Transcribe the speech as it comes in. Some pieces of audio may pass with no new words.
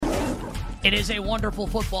It is a wonderful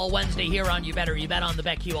football Wednesday here on You Better You Bet on the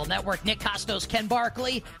BetQL Network. Nick Costos, Ken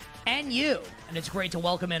Barkley, and you. And it's great to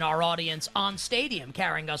welcome in our audience on Stadium,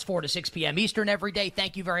 carrying us 4 to 6 p.m. Eastern every day.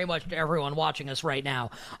 Thank you very much to everyone watching us right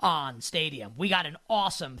now on Stadium. We got an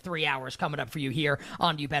awesome 3 hours coming up for you here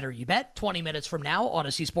on You Better You Bet. 20 minutes from now,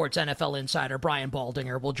 Odyssey Sports NFL insider Brian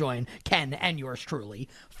Baldinger will join Ken and yours truly.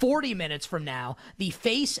 40 minutes from now, the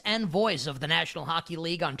face and voice of the National Hockey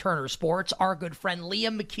League on Turner Sports, our good friend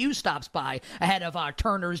Liam McHugh stops by ahead of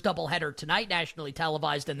Turner's doubleheader tonight, nationally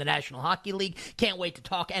televised in the National Hockey League. Can't wait to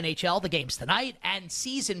talk NHL, the games tonight, and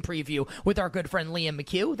season preview with our good friend Liam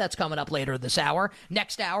McHugh. That's coming up later this hour.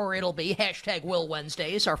 Next hour, it'll be hashtag Will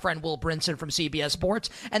Wednesdays, our friend Will Brinson from CBS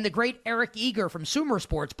Sports, and the great Eric Eager from Sumer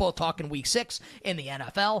Sports, both talking Week 6 in the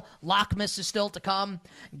NFL. Lockmas is still to come.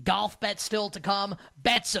 Golf bets still to come.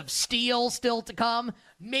 Bets of steel still to come.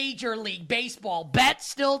 Major League Baseball bets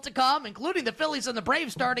still to come, including the Phillies and the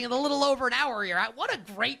Braves starting in a little over an hour here. What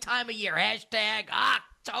a great time of year. Hashtag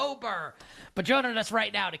October. But joining us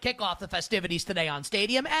right now to kick off the festivities today on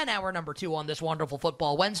Stadium and hour number 2 on this wonderful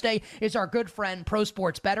football Wednesday is our good friend, pro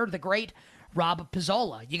sports bettor, the great Rob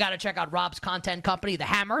Pizzola. You got to check out Rob's content company, The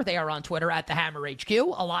Hammer. They are on Twitter at The Hammer HQ.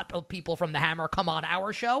 A lot of people from The Hammer come on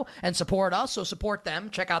our show and support us, so support them.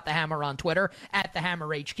 Check out The Hammer on Twitter at The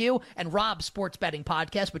Hammer HQ. And Rob's sports betting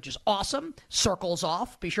podcast, which is awesome, Circles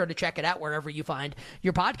Off. Be sure to check it out wherever you find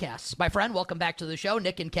your podcasts. My friend, welcome back to the show.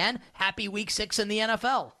 Nick and Ken, happy Week 6 in the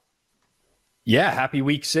NFL. Yeah, happy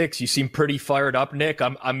Week 6. You seem pretty fired up, Nick.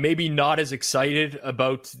 I'm maybe not as excited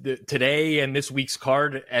about today and this week's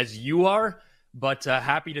card as you are, but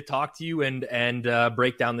happy to talk to you and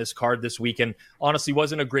break down this card this week. And honestly,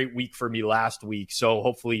 wasn't a great week for me last week, so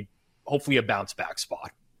hopefully a bounce back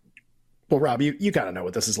spot. Well, Rob, you got to know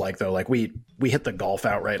what this is like, though. Like, we hit the golf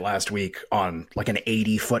outright last week on, like, an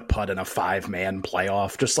 80-foot putt in a 5-man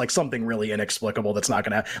playoff. Just, like, something really inexplicable that's not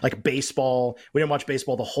going to... Like, baseball. We didn't watch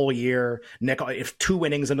baseball the whole year. Nick, if 2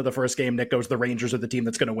 innings into the first game, Nick goes, the Rangers are the team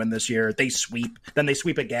that's going to win this year. They sweep. Then they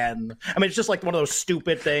sweep again. I mean, it's just, like, one of those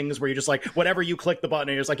stupid things where you're just, like, whatever you click the button,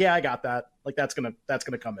 and you're just like, yeah, I got that. Like, that's gonna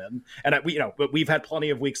come in. And, but we've had plenty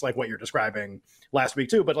of weeks like what you're describing last week,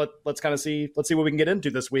 too. But let's kind of see... Let's see what we can get into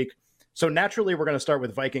this week. So naturally, we're going to start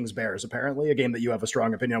with Vikings-Bears, apparently, a game that you have a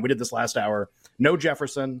strong opinion on. We did this last hour. No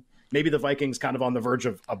Jefferson. Maybe the Vikings kind of on the verge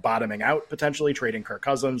of bottoming out, potentially, trading Kirk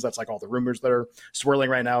Cousins. That's like all the rumors that are swirling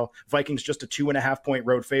right now. Vikings just a 2.5-point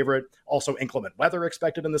road favorite. Also inclement weather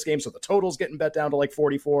expected in this game, so the total's getting bet down to like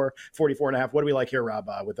 44.5. What do we like here, Rob,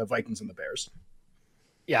 with the Vikings and the Bears?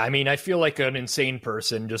 Yeah, I mean, I feel like an insane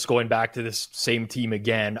person just going back to this same team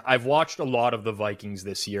again. I've watched a lot of the Vikings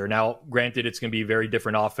this year. Now, granted, it's going to be a very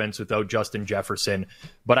different offense without Justin Jefferson,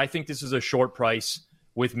 but I think this is a short price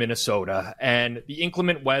with Minnesota. And the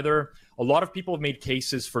inclement weather, a lot of people have made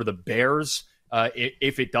cases for the Bears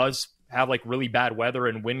if it does have like really bad weather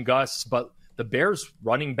and wind gusts, but the Bears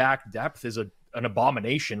running back depth is an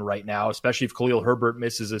abomination right now, especially if Khalil Herbert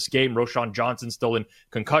misses this game. Roshan Johnson still in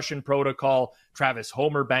concussion protocol. Travis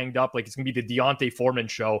Homer banged up. Like, it's going to be the Deontay Foreman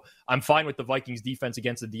show. I'm fine with the Vikings defense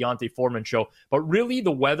against the Deontay Foreman show. But really,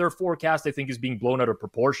 the weather forecast, I think, is being blown out of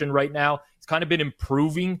proportion right now. It's kind of been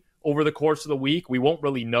improving over the course of the week. We won't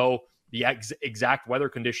really know the exact weather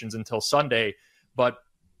conditions until Sunday. But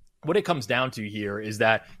what it comes down to here is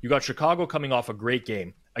that you got Chicago coming off a great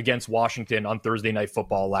game against Washington on Thursday Night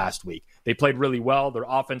Football last week. They played really well. Their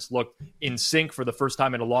offense looked in sync for the first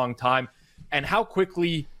time in a long time. And how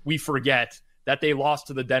quickly we forget that they lost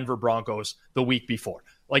to the Denver Broncos the week before.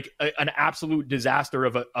 Like an absolute disaster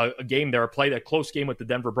of a game there, a close game with the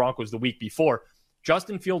Denver Broncos the week before.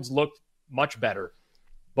 Justin Fields looked much better,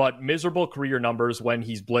 but miserable career numbers when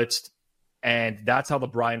he's blitzed. And that's how the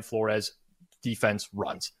Brian Flores defense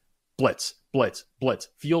runs. Blitz, blitz, blitz.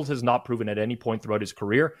 Fields has not proven at any point throughout his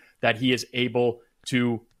career that he is able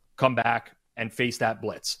to come back and face that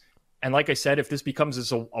blitz. And like I said, if this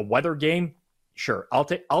becomes a weather game, sure, I'll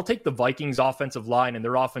take the Vikings offensive line and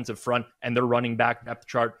their offensive front and their running back depth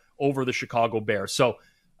chart over the Chicago Bears. So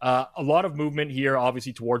a lot of movement here,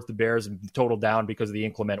 obviously, towards the Bears and total down because of the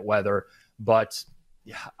inclement weather. But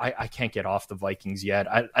yeah, I can't get off the Vikings yet.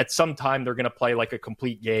 At some time, they're going to play like a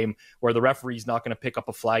complete game where the referee's not going to pick up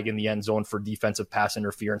a flag in the end zone for defensive pass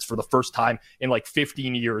interference for the first time in like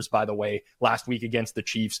 15 years, by the way, last week against the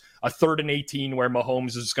Chiefs. A 3rd and 18 where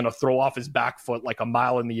Mahomes is going to throw off his back foot like a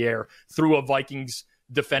mile in the air through a Vikings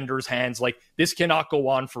defender's hands. Like, this cannot go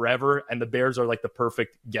on forever, and the Bears are like the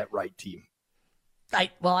perfect get-right team.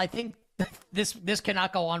 I think this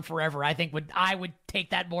cannot go on forever. I think I would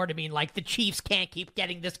take that more to mean like the Chiefs can't keep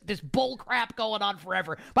getting this bull crap going on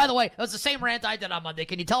forever. By the way, it was the same rant I did on Monday.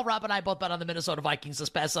 Can you tell Rob and I both bet on the Minnesota Vikings this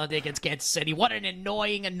past Sunday against Kansas City? What an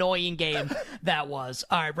annoying game that was.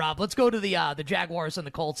 All right, Rob, let's go to the Jaguars and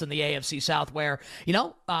the Colts in the AFC South, where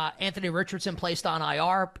Anthony Richardson placed on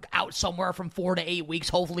IR, out somewhere from 4 to 8 weeks.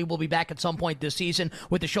 Hopefully, we'll be back at some point this season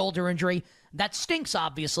with the shoulder injury. That stinks,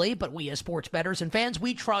 obviously, but we as sports bettors and fans,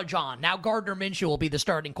 we trudge on. Now Gardner Minshew will be the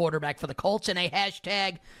starting quarterback for the Colts in a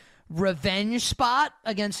hashtag revenge spot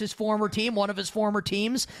against his former team, one of his former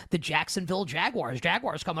teams, the Jacksonville Jaguars.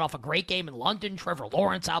 Jaguars coming off a great game in London. Trevor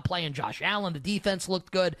Lawrence outplaying Josh Allen. The defense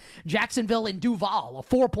looked good. Jacksonville in Duval,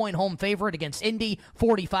 a 4-point home favorite against Indy,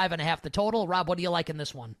 45.5 the total. Rob, what do you like in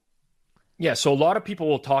this one? Yeah, so a lot of people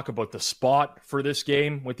will talk about the spot for this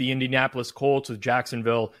game with the Indianapolis Colts, with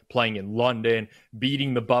Jacksonville playing in London,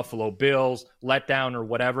 beating the Buffalo Bills, letdown or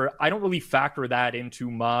whatever. I don't really factor that into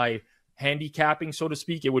my handicapping, so to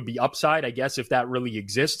speak. It would be upside, I guess, if that really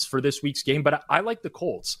exists for this week's game. But I like the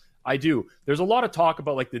Colts. I do. There's a lot of talk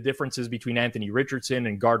about like the differences between Anthony Richardson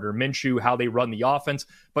and Gardner Minshew, how they run the offense.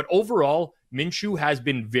 But overall, Minshew has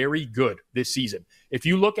been very good this season. If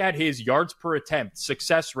you look at his yards per attempt,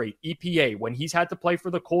 success rate, EPA, when he's had to play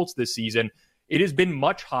for the Colts this season, it has been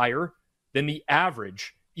much higher than the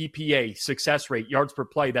average EPA, success rate, yards per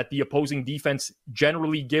play that the opposing defense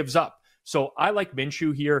generally gives up. So I like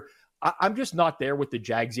Minshew here. I'm just not there with the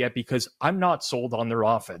Jags yet because I'm not sold on their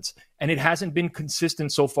offense. And it hasn't been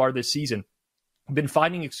consistent so far this season. I've been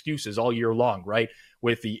finding excuses all year long, right?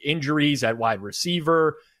 With the injuries at wide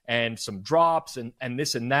receiver and some drops and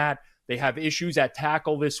this and that. They have issues at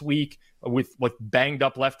tackle this week with banged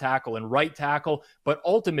up left tackle and right tackle. But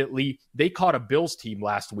ultimately, they caught a Bills team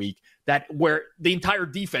last week where the entire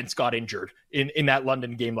defense got injured in that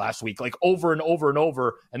London game last week, like over and over and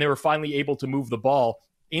over. And they were finally able to move the ball.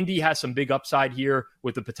 Indy has some big upside here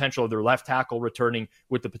with the potential of their left tackle returning,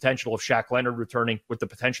 with the potential of Shaq Leonard returning, with the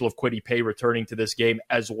potential of Kwity Paye returning to this game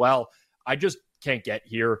as well. I just can't get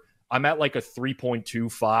here. I'm at like a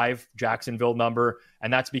 3.25 Jacksonville number,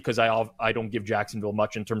 and that's because I don't give Jacksonville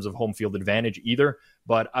much in terms of home field advantage either,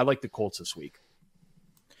 but I like the Colts this week.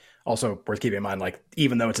 Also worth keeping in mind, like,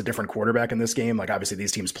 even though it's a different quarterback in this game, like, obviously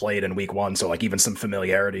these teams played in week one. So, like, even some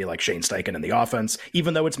familiarity, like Shane Steichen in the offense,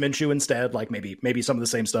 even though it's Minshew instead, like maybe some of the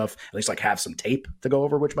same stuff, at least like have some tape to go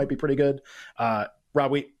over, which might be pretty good. Rob,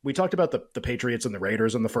 we talked about the Patriots and the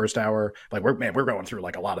Raiders in the first hour. Like, we're going through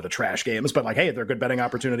like a lot of the trash games, but like, hey, they're good betting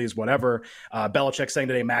opportunities, whatever. Belichick saying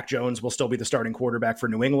today Mac Jones will still be the starting quarterback for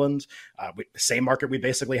New England. Same market we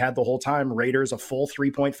basically had the whole time. Raiders, a full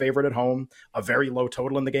 3-point favorite at home, a very low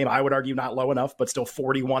total in the game. I would argue not low enough, but still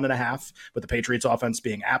 41.5, with the Patriots offense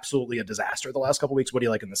being absolutely a disaster the last couple of weeks. What do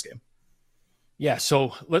you like in this game? Yeah,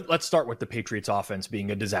 so let's start with the Patriots offense being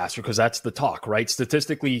a disaster, because that's the talk, right?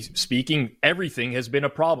 Statistically speaking, everything has been a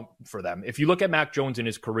problem for them. If you look at Mac Jones in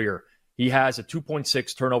his career, he has a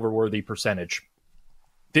 2.6 turnover-worthy percentage.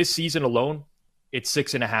 This season alone, it's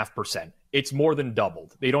 6.5%. It's more than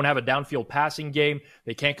doubled. They don't have a downfield passing game.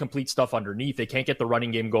 They can't complete stuff underneath. They can't get the running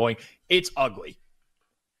game going. It's ugly.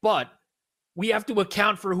 But we have to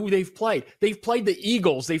account for who they've played. They've played the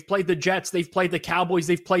Eagles. They've played the Jets. They've played the Cowboys.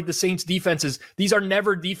 They've played the Saints defenses. These are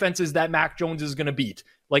never defenses that Mac Jones is going to beat.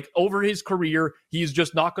 Like, over his career, he's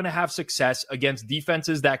just not going to have success against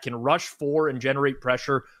defenses that can rush for and generate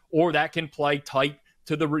pressure, or that can play tight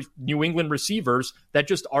to the New England receivers that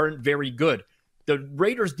just aren't very good. The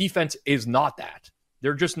Raiders defense is not that.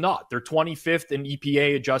 They're just not. They're 25th in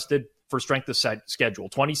EPA adjusted for strength of schedule,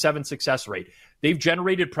 27 success rate. They've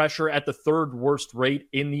generated pressure at the third worst rate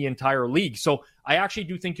in the entire league. So I actually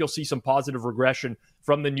do think you'll see some positive regression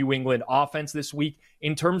from the New England offense this week.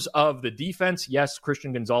 In terms of the defense, yes,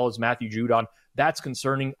 Christian Gonzalez, Matthew Judon, that's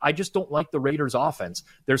concerning. I just don't like the Raiders offense.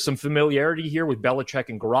 There's some familiarity here with Belichick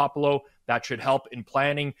and Garoppolo. That should help in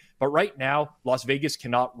planning. But right now, Las Vegas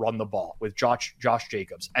cannot run the ball with Josh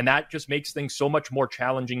Jacobs. And that just makes things so much more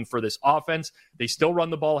challenging for this offense. They still run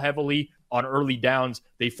the ball heavily on early downs.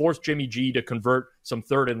 They forced Jimmy G to convert some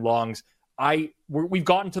third and longs. We've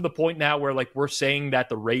gotten to the point now where, like, we're saying that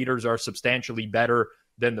the Raiders are substantially better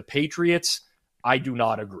than the Patriots. I do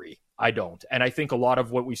not agree. I don't. And I think a lot of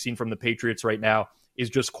what we've seen from the Patriots right now is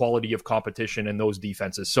just quality of competition in those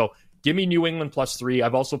defenses. So give me New England +3.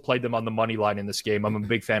 I've also played them on the money line in this game. I'm a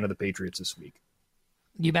big fan of the Patriots this week.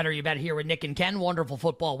 You bet here with Nick and Ken. Wonderful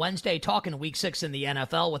Football Wednesday, talking Week 6 in the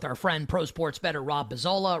NFL with our friend pro sports bettor Rob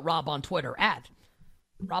Pizzola. Rob on Twitter at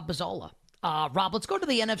Rob Pizzola. Rob, let's go to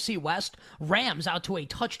the NFC West. Rams out to a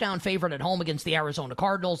touchdown favorite at home against the Arizona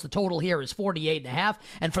Cardinals. The total here is 48.5.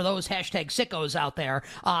 And for those hashtag sickos out there,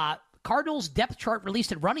 Cardinals depth chart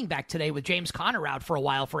released at running back today with James Conner out for a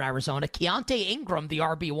while for Arizona. Keontae Ingram, the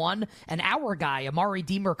RB1, and our guy, Amari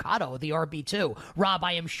DiMercato, the RB2. Rob,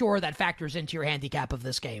 I am sure that factors into your handicap of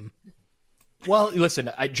this game. Well,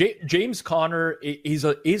 listen, James Conner is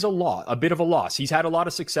a bit of a loss. He's had a lot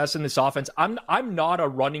of success in this offense. I'm not a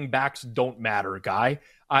running backs don't matter guy.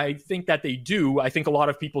 I think that they do. I think a lot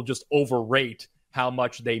of people just overrate how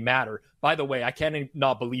much they matter. By the way, I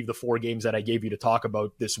cannot believe the 4 games that I gave you to talk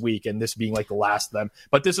about this week and this being like the last of them.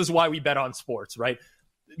 But this is why we bet on sports, right?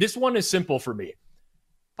 This one is simple for me.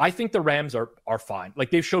 I think the Rams are fine. Like,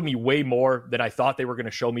 they've showed me way more than I thought they were going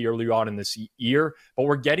to show me earlier on in this year. But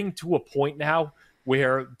we're getting to a point now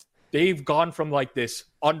where they've gone from like this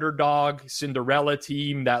underdog Cinderella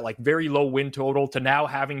team that like very low win total to now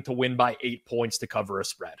having to win by 8 points to cover a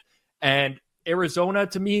spread. And Arizona,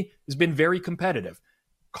 to me, has been very competitive.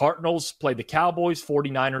 Cardinals played the Cowboys,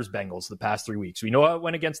 49ers, Bengals the past 3 weeks. We know how it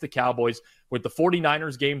went against the Cowboys. With the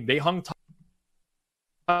 49ers game, they hung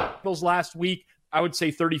Cardinals last week. I would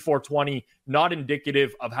say 34-20, not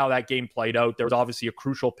indicative of how that game played out. There was obviously a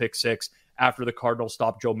crucial pick 6 after the Cardinals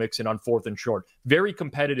stopped Joe Mixon on 4th and short. Very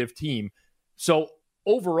competitive team. So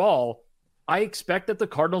overall, I expect that the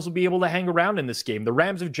Cardinals will be able to hang around in this game. The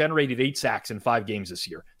Rams have generated 8 sacks in 5 games this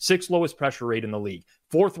year, 6th lowest pressure rate in the league,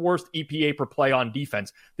 4th worst EPA per play on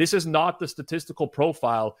defense. This is not the statistical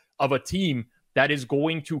profile of a team that is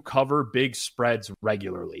going to cover big spreads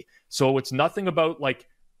regularly. So it's nothing about like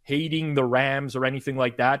hating the Rams or anything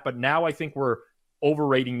like that, but now I think we're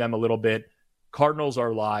overrating them a little bit. Cardinals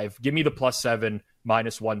are live. Give me the +7,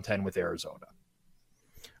 -110 with Arizona.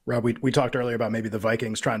 Rob, we talked earlier about maybe the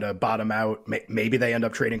Vikings trying to bottom out. Maybe they end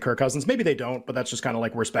up trading Kirk Cousins. Maybe they don't, but that's just kind of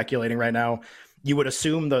like we're speculating right now. You would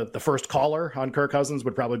assume the first caller on Kirk Cousins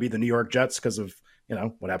would probably be the New York Jets because of,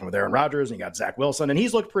 what happened with Aaron Rodgers, and you got Zach Wilson, and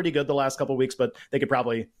he's looked pretty good the last couple of weeks, but they could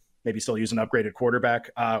probably maybe still use an upgraded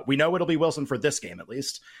quarterback. We know it'll be Wilson for this game at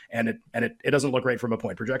least, and it doesn't look great from a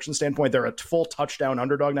point projection standpoint. They're a full touchdown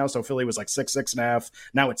underdog now, so Philly was like 6.5.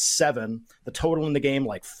 Now it's 7. The total in the game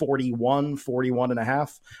like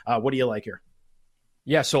 41.5. What do you like here?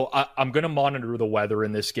 Yeah, so I'm going to monitor the weather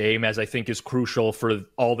in this game, as I think is crucial for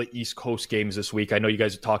all the East Coast games this week. I know you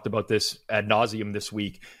guys have talked about this ad nauseum this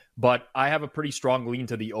week, but I have a pretty strong lean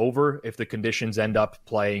to the over if the conditions end up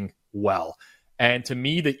playing well. And to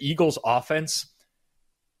me, the Eagles offense,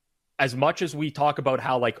 as much as we talk about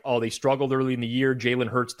how they struggled early in the year, Jalen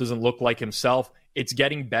Hurts doesn't look like himself, it's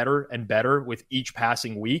getting better and better with each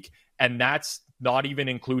passing week. And that's not even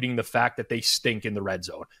including the fact that they stink in the red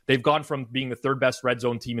zone. They've gone from being the 3rd best red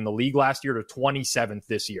zone team in the league last year to 27th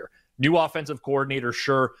this year. New offensive coordinator,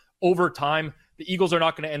 sure. Over time, the Eagles are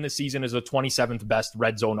not going to end the season as a 27th best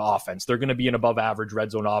red zone offense. They're going to be an above average red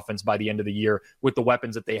zone offense by the end of the year with the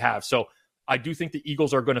weapons that they have. So I do think the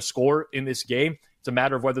Eagles are going to score in this game. It's a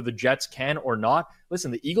matter of whether the Jets can or not. Listen,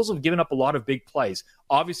 the Eagles have given up a lot of big plays.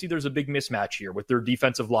 Obviously, there's a big mismatch here with their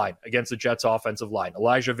defensive line against the Jets' offensive line.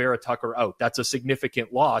 Elijah Vera Tucker out. That's a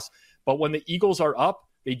significant loss. But when the Eagles are up,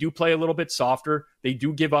 they do play a little bit softer. They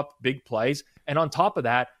do give up big plays. And on top of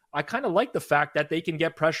that, I kind of like the fact that they can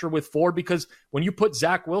get pressure with 4, because when you put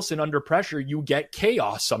Zach Wilson under pressure, you get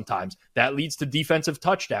chaos sometimes. That leads to defensive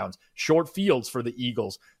touchdowns, short fields for the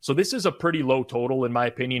Eagles. So this is a pretty low total, in my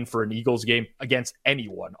opinion, for an Eagles game against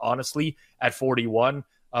anyone, honestly, at 41.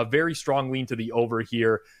 A very strong lean to the over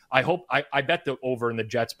here. I bet the over in the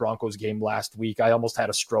Jets-Broncos game last week. I almost had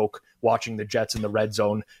a stroke watching the Jets in the red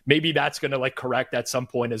zone. Maybe that's going to correct at some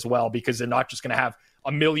point as well, because they're not just going to have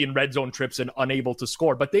a million red zone trips and unable to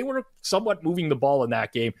score. But they were somewhat moving the ball in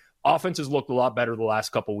that game. Offense has looked a lot better the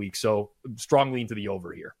last couple weeks, so strong lean to the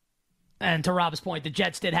over here. And to Rob's point, the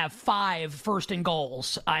Jets did have 5 first and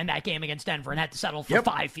goals in that game against Denver and had to settle for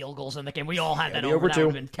 5 field goals in the game. We all had that over. That would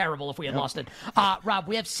have been terrible if we had lost it. Rob,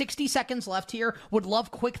 we have 60 seconds left here. Would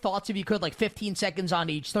love quick thoughts if you could, 15 seconds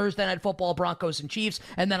on each. Thursday Night Football, Broncos and Chiefs,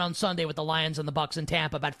 and then on Sunday with the Lions and the Bucks in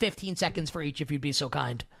Tampa. About 15 seconds for each, if you'd be so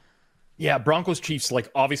kind. Yeah, Broncos Chiefs,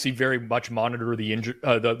 obviously very much monitor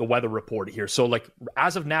the weather report here. So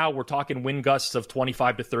as of now, we're talking wind gusts of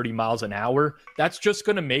 25 to 30 miles an hour. That's just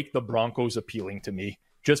going to make the Broncos appealing to me,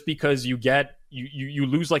 just because you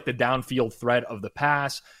lose the downfield threat of the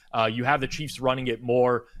pass. You have the Chiefs running it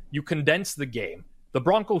more. You condense the game. The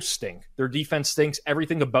Broncos stink. Their defense stinks.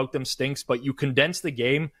 Everything about them stinks, but you condense the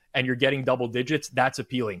game and you're getting double digits. That's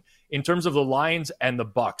appealing. In terms of the Lions and the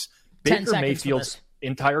Bucks, Baker Mayfield's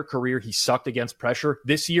entire career, he sucked against pressure.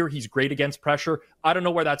 This year, he's great against pressure. I don't know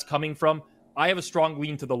where that's coming from. I have a strong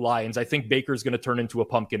lean to the Lions. I think Baker's going to turn into a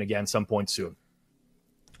pumpkin again some point soon.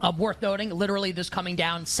 Worth noting, literally this coming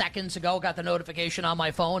down seconds ago, got the notification on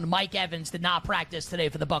my phone. Mike Evans did not practice today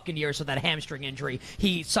for the Buccaneers with that hamstring injury.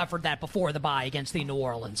 He suffered that before the bye against the New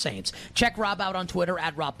Orleans Saints. Check Rob out on Twitter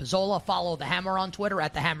at Rob Pizzola. Follow The Hammer on Twitter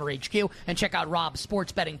at The Hammer HQ. And check out Rob's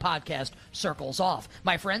sports betting podcast, Circles Off.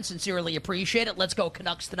 My friends, sincerely appreciate it. Let's go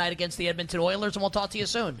Canucks tonight against the Edmonton Oilers, and we'll talk to you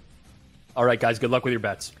soon. All right, guys. Good luck with your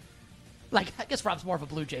bets. I guess Rob's more of a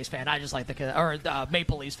Blue Jays fan. I just like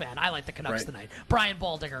Maple Leafs fan. I like the Canucks tonight. Brian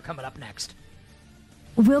Baldinger coming up next.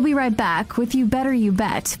 We'll be right back with You Better You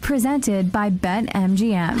Bet, presented by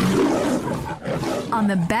BetMGM on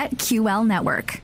the BetQL network.